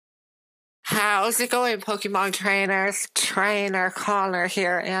How's it going, Pokemon trainers? Trainer Connor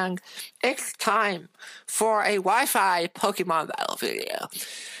here, and it's time for a Wi-Fi Pokemon battle video.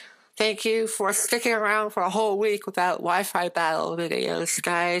 Thank you for sticking around for a whole week without Wi-Fi battle videos,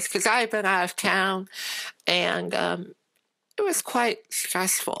 guys, because I've been out of town, and it was quite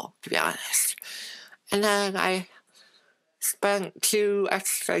stressful, to be honest. And then I spent 2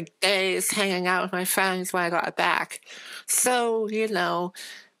 extra days hanging out with my friends when I got back. So,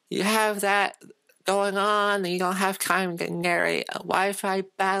 you have that going on, and you don't have time to narrate a Wi-Fi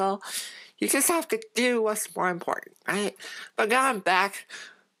battle. You just have to do what's more important, right? But now I'm back.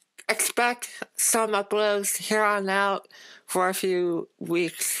 Expect some uploads here on out for a few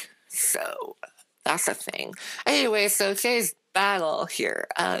weeks. So that's the thing. Anyway, so today's battle here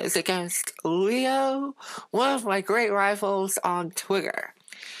is against Leo, one of my great rivals on Twitter.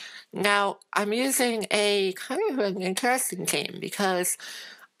 Now, I'm using a kind of an interesting team because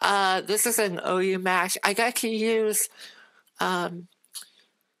this is an OU match. I got to use Defog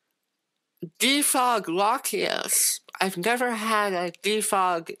Latios. I've never had a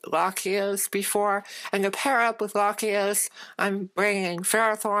Defog Latios before, and to pair up with Latios, I'm bringing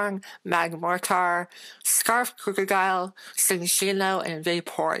Ferrothorn, Magmortar, Scarf Crocodile, Cinccino, and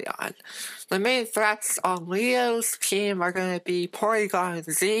Vaporeon. The main threats on Leo's team are going to be Porygon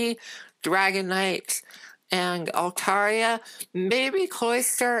Z, Dragonite, and Altaria. Maybe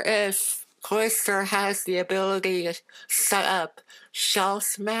Cloyster if Cloyster has the ability to set up Shell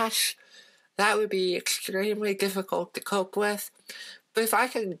Smash. That would be extremely difficult to cope with. But if I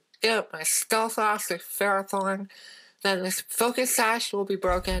can get up my Stealth Rock with Ferrothorn, then this Focus Sash will be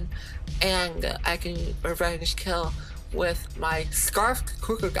broken, and I can revenge kill with my Scarfed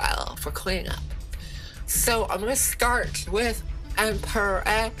Crocodile for cleanup. So I'm going to start with Emperor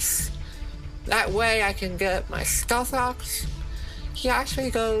X. That way I can get my Stealth Rocks. He actually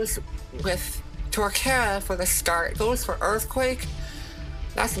goes with Torterra for the start. Goes for Earthquake.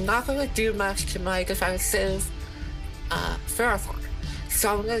 That's not going to do much to my defensive Ferrothorn. So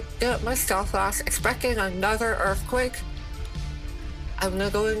I'm going to get my Stealth Rocks, expecting another Earthquake. I'm going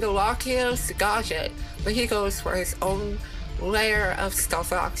to go into Latios to dodge it, but he goes for his own layer of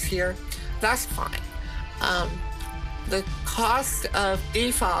Stealth Rocks here. That's fine. The cost of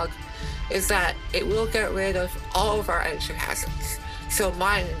Defog is that it will get rid of all of our entry hazards, so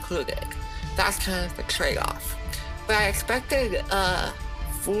mine included. That's kind of the trade-off. But I expected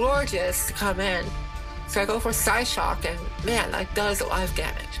Florges to come in, so I go for Psyshock, and man, that does a lot of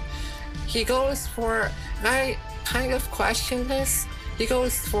damage. He goes for, and I kind of question this, he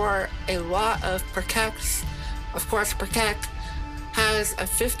goes for a lot of Protects. Of course, Protect has a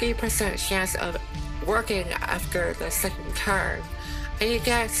 50% chance of working after the second turn, and he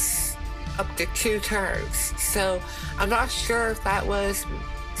gets up to 2 turns. So I'm not sure if that was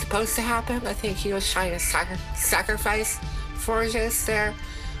supposed to happen. I think he was trying to sacrifice Forges there,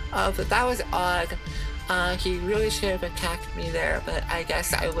 but that was odd. He really should have attacked me there, but I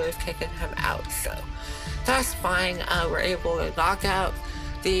guess I would have taken him out, so that's fine. We're able to knock out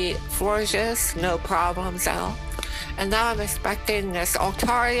the Forges, no problems at all. And now I'm expecting this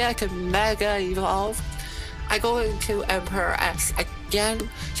Altaria to Mega Evolve. I go into Emperor X again,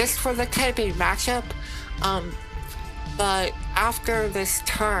 just for the typing matchup, but after this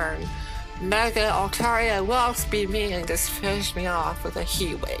turn, Mega Altaria will outspeed me and just finish me off with a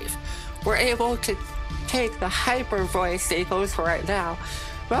Heat Wave. We're able to take the Hyper Voice that he goes for right now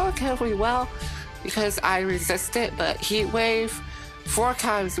relatively well, because I resist it, but Heat Wave, 4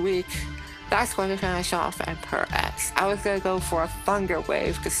 times weak, that's going to finish off Emperor X. I was going to go for a Thunder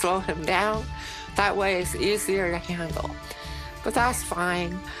Wave to slow him down. That way it's easier to handle. But that's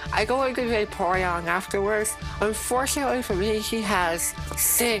fine. I go into Vaporeon afterwards. Unfortunately for me, he has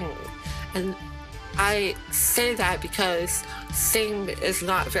Sing. And I say that because Sing is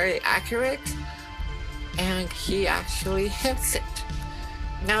not very accurate, and he actually hits it.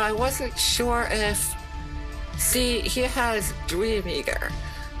 Now, I wasn't sure if... See, he has Dream Eater,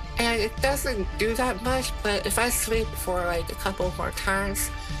 and it doesn't do that much, but if I sleep for like a couple more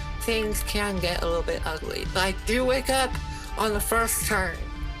turns, things can get a little bit ugly. But I do wake up on the first turn,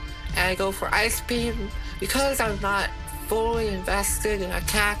 and I go for Ice Beam. Because I'm not fully invested in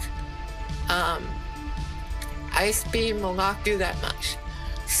attack, Ice Beam will not do that much.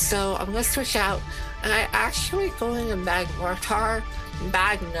 So I'm going to switch out, and I actually go into Magmortar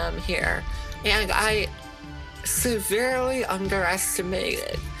Magnum here, and I severely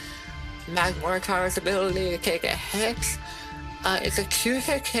underestimated Magmortar's ability to take a hit. It's a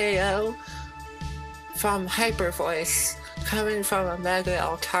 2-hit KO from Hyper Voice coming from a Mega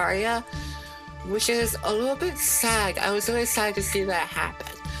Altaria, which is a little bit sad. I was really sad to see that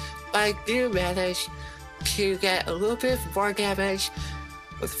happen. but I do manage to get a little bit more damage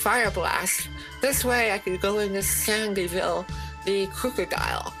with Fire Blast. This way I can go into Sandyville, the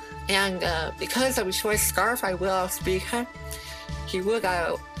crocodile, and because of a choice scarf, I will outspeed him. He would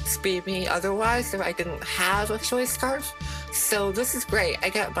outspeed me otherwise if I didn't have a choice scarf. So this is great. I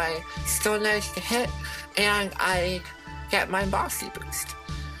get my Stone Edge to hit, and I get my Mossy boost.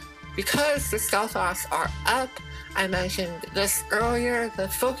 Because the stealth offs are up, I mentioned this earlier, the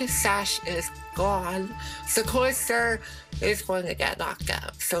focus sash is gone, so Cloister is going to get knocked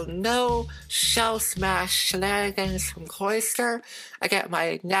out. So no shell smash shenanigans from Cloister. I get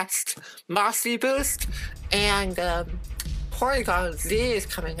my next Mossy boost, and Porygon Z is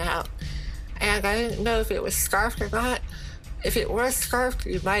coming out. And I didn't know if it was scarfed or not. If it was scarfed,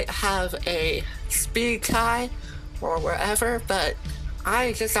 you might have a speed tie or wherever, but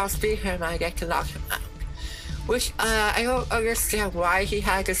I just outspeed him and I get to knock him out. Which, I don't understand why he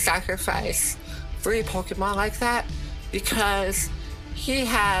had to sacrifice 3 Pokemon like that, because he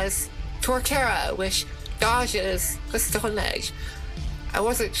has Torterra, which dodges the Stone Edge. I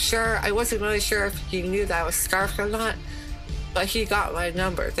wasn't really sure if he knew that I was scarfed or not, but he got my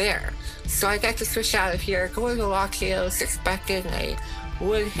number there. So I get to switch out of here, going to Latios, expecting a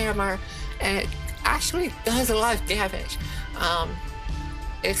Wood Hammer, and it actually does a lot of damage.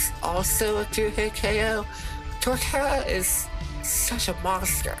 It's also a 2-hit KO. Torterra is such a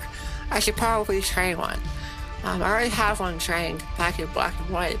monster. I should probably train one. I already have one trained back in Black and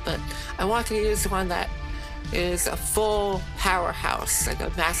White, but I want to use one that is a full powerhouse, like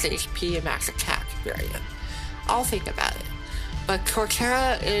a max HP and max attack variant. I'll think about it. But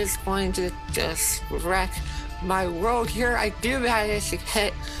Torterra is going to just wreck my world here. I do manage to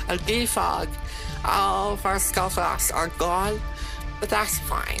hit a defog. All of our stealth offs are gone, but that's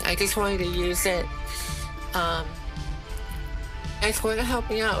fine. I just wanted to use it. It's going to help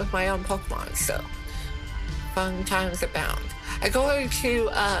me out with my own Pokemon, so fun times abound. I go into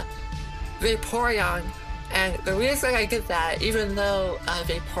Vaporeon, and the reason I did that, even though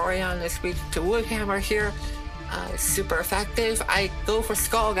Vaporeon is weak to Wood Hammer here, is super effective, I go for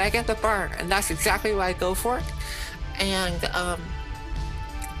Scald, I get the burn, and that's exactly what I go for. And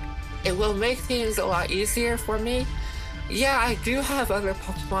it will make things a lot easier for me. Yeah, I do have other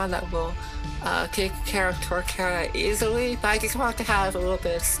Pokemon that will take care of Torterra easily, but I just want to have a little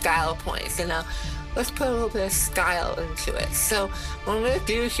bit of style points, you know? Let's put a little bit of style into it. So what I'm going to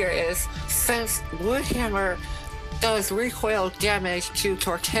do here is, since Wood Hammer does recoil damage to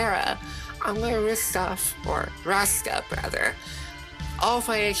Torterra, I'm going to rest up all of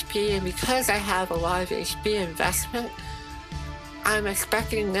my HP, and because I have a lot of HP investment, I'm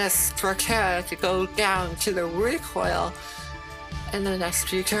expecting this Torterra to go down to the recoil in the next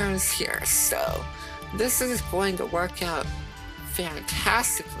few turns here. So this is going to work out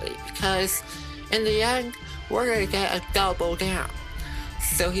fantastically, because in the end, we're going to get a double down.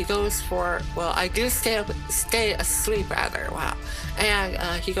 So he goes for, well, I do stay asleep rather, wow.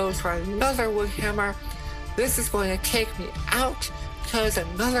 And he goes for another Wood Hammer. This is going to take me out, because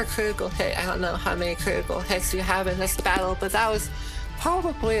another critical hit. I don't know how many critical hits you have in this battle, but that was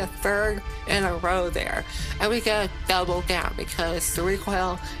probably a third in a row there. And we get a double down because the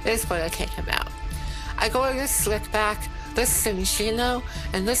recoil is going to take him out. I go to Slick Back, this Cinccino,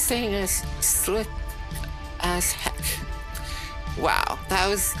 and this thing is slick as heck. Wow, that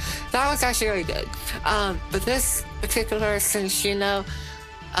was actually really good. But this particular Cinccino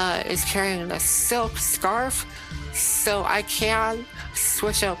is carrying a Silk Scarf, so I can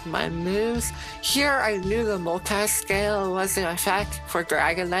switch up my moves. Here I knew the multi-scale was in effect for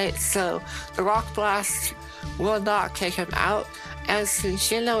Dragonite, so the Rock Blast will not take him out, and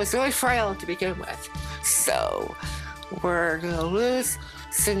Cinccino is really frail to begin with. So we're gonna lose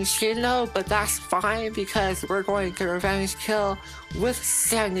Cinccino, but that's fine, because we're going to revenge kill with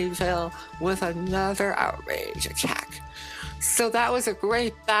Sandyville with another Outrage attack. So that was a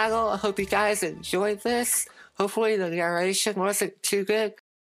great battle. I hope you guys enjoyed this. Hopefully the narration wasn't too good.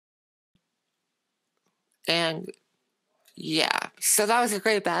 And yeah, so that was a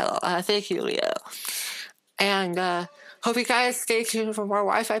great battle. Thank you, Leo. And hope you guys stay tuned for more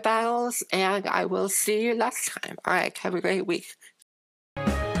Wi-Fi battles, and I will see you next time. All right, have a great week.